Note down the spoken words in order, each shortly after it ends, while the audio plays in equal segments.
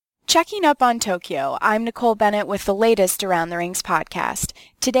Checking up on Tokyo, I'm Nicole Bennett with the latest Around the Rings podcast.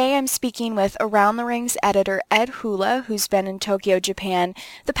 Today I'm speaking with Around the Rings editor Ed Hula, who's been in Tokyo, Japan,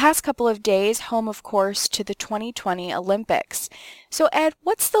 the past couple of days, home of course to the 2020 Olympics. So Ed,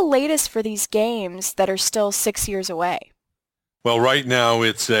 what's the latest for these games that are still 6 years away? Well, right now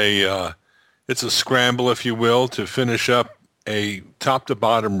it's a scramble, if you will, to finish up a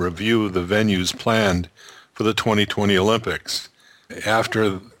top-to-bottom review of the venues planned for the 2020 Olympics.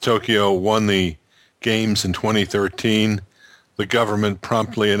 After Tokyo won the Games in 2013, the government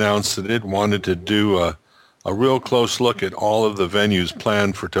promptly announced that it wanted to do a real close look at all of the venues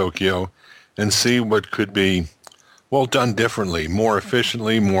planned for Tokyo and see what could be, well, done differently, more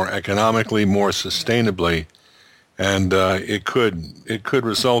efficiently, more economically, more sustainably. And it could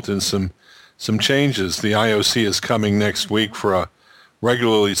result in some changes. The IOC is coming next week for a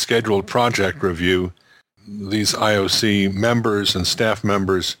regularly scheduled project review. These IOC members and staff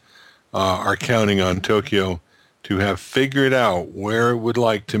members are counting on Tokyo to have figured out where it would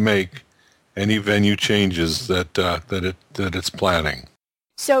like to make any venue changes that it's planning.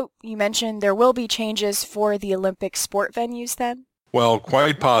 So you mentioned there will be changes for the Olympic sport venues then? Well,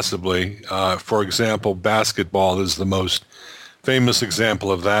 quite possibly. For example, basketball is the most famous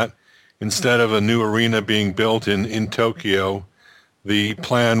example of that. Instead of a new arena being built in Tokyo, the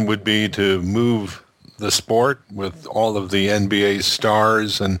plan would be to move the sport with all of the NBA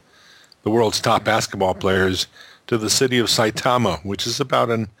stars and the world's top basketball players to the city of Saitama, which is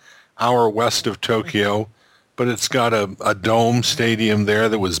about an hour west of Tokyo, but it's got a dome stadium there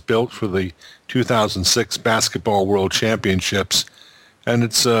that was built for the 2006 Basketball World Championships, and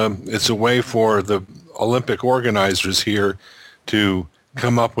it's a way for the Olympic organizers here to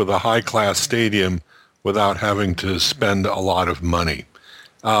come up with a high-class stadium without having to spend a lot of money.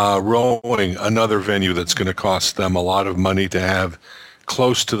 Rowing, another venue that's going to cost them a lot of money to have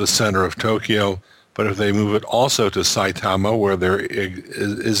close to the center of Tokyo, but if they move it also to Saitama, where there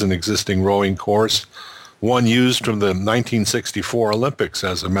is an existing rowing course, one used from the 1964 Olympics,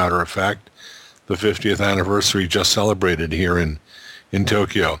 as a matter of fact, the 50th anniversary just celebrated here in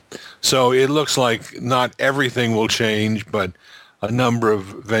Tokyo. So it looks like not everything will change, but a number of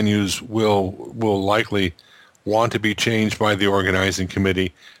venues will likely want to be changed by the organizing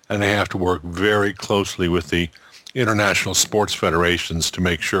committee, and they have to work very closely with the international sports federations to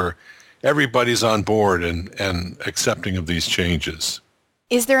make sure everybody's on board and accepting of these changes.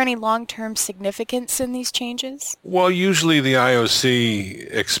 Is there any long-term significance in these changes? Well, usually the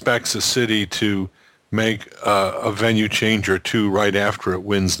IOC expects a city to make a venue change or two right after it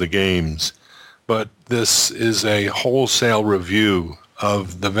wins the games. But this is a wholesale review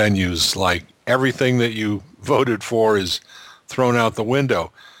of the venues, like everything that you voted for is thrown out the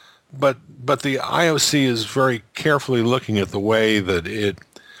window. But the IOC is very carefully looking at the way that it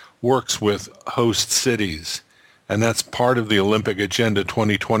works with host cities. And that's part of the Olympic Agenda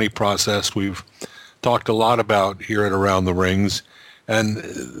 2020 process we've talked a lot about here at Around the Rings.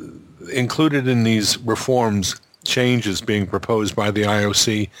 And included in these reforms, changes being proposed by the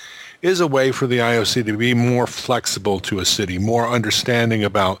IOC, is a way for the IOC to be more flexible to a city, more understanding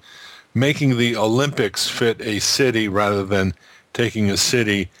about making the Olympics fit a city rather than taking a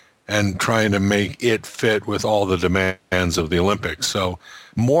city and trying to make it fit with all the demands of the Olympics. So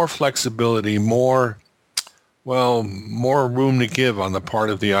more flexibility, more room to give on the part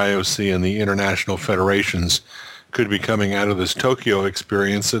of the IOC and the international federations could be coming out of this Tokyo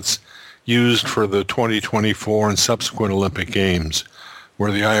experience that's used for the 2024 and subsequent Olympic Games,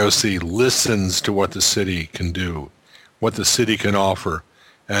 where the IOC listens to what the city can do, what the city can offer,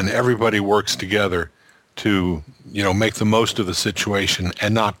 and everybody works together to, make the most of the situation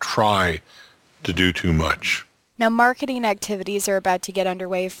and not try to do too much. Now, marketing activities are about to get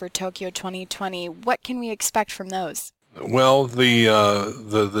underway for Tokyo 2020. What can we expect from those? Well,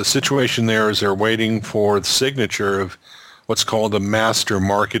 the situation there is they're waiting for the signature of what's called a master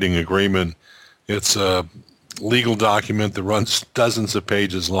marketing agreement. It's a legal document that runs dozens of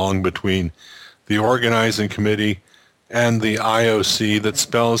pages long between the organizing committee and the IOC that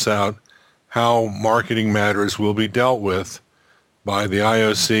spells out how marketing matters will be dealt with by the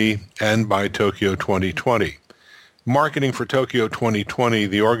IOC and by Tokyo 2020. Marketing for Tokyo 2020,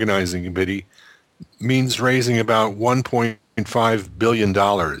 the organizing committee, means raising about $1.5 billion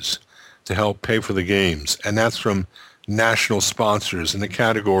to help pay for the games, and that's from national sponsors in the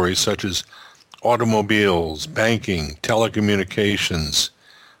categories such as automobiles, banking, telecommunications,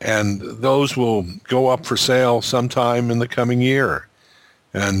 and those will go up for sale sometime in the coming year.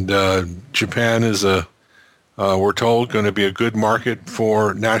 And Japan is we're told, going to be a good market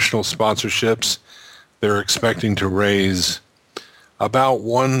for national sponsorships. They're expecting to raise about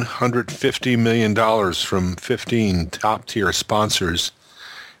 $150 million from 15 top-tier sponsors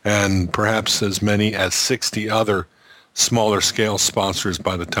and perhaps as many as 60 other smaller-scale sponsors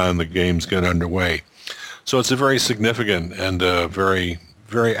by the time the games get underway. So it's a very significant and a very,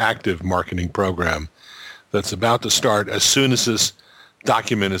 very active marketing program that's about to start as soon as this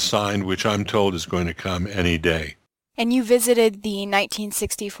document is signed, which I'm told is going to come any day. And you visited the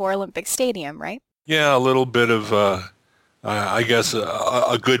 1964 Olympic Stadium, right? Yeah, a little bit of, I guess,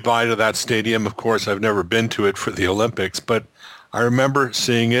 a goodbye to that stadium. Of course, I've never been to it for the Olympics, but I remember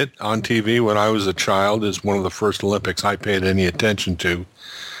seeing it on TV when I was a child as one of the first Olympics I paid any attention to.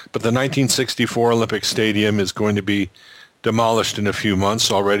 But the 1964 Olympic Stadium is going to be demolished in a few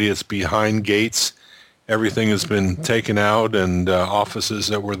months. Already it's behind gates. Everything has been taken out, and offices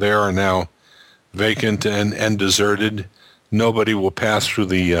that were there are now vacant and deserted. Nobody will pass through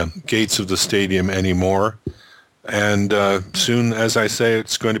the gates of the stadium anymore. And soon, as I say,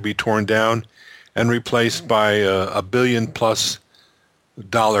 it's going to be torn down and replaced by a $1 billion+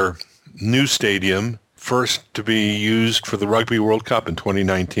 new stadium, first to be used for the Rugby World Cup in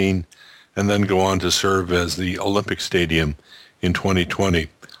 2019, and then go on to serve as the Olympic Stadium in 2020.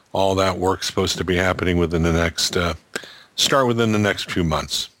 All that work's supposed to be happening within the next few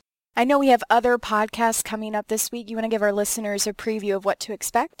months. I know we have other podcasts coming up this week. You want to give our listeners a preview of what to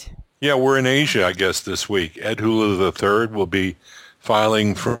expect? Yeah, we're in Asia, I guess, this week. Ed Hula III will be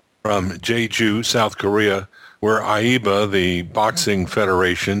filing from Jeju, South Korea, where AIBA, the boxing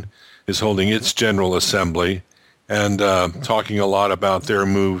federation, is holding its General Assembly and talking a lot about their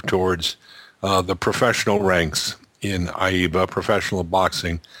move towards the professional ranks in AIBA, professional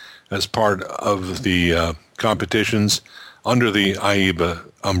boxing, as part of the competitions under the AIBA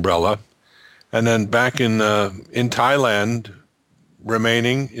umbrella. And then back in Thailand,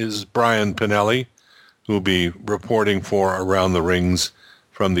 remaining is Brian Pinelli, who will be reporting for Around the Rings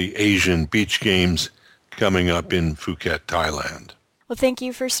from the Asian Beach Games coming up in Phuket, Thailand. Well, thank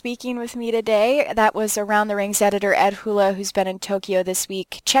you for speaking with me today. That was Around the Rings editor Ed Hula, who's been in Tokyo this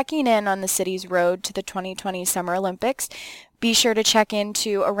week, checking in on the city's road to the 2020 Summer Olympics. Be sure to check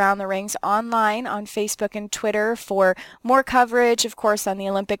into Around the Rings online on Facebook and Twitter for more coverage, of course, on the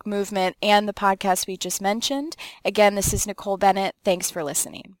Olympic movement and the podcast we just mentioned. Again, this is Nicole Bennett. Thanks for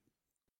listening.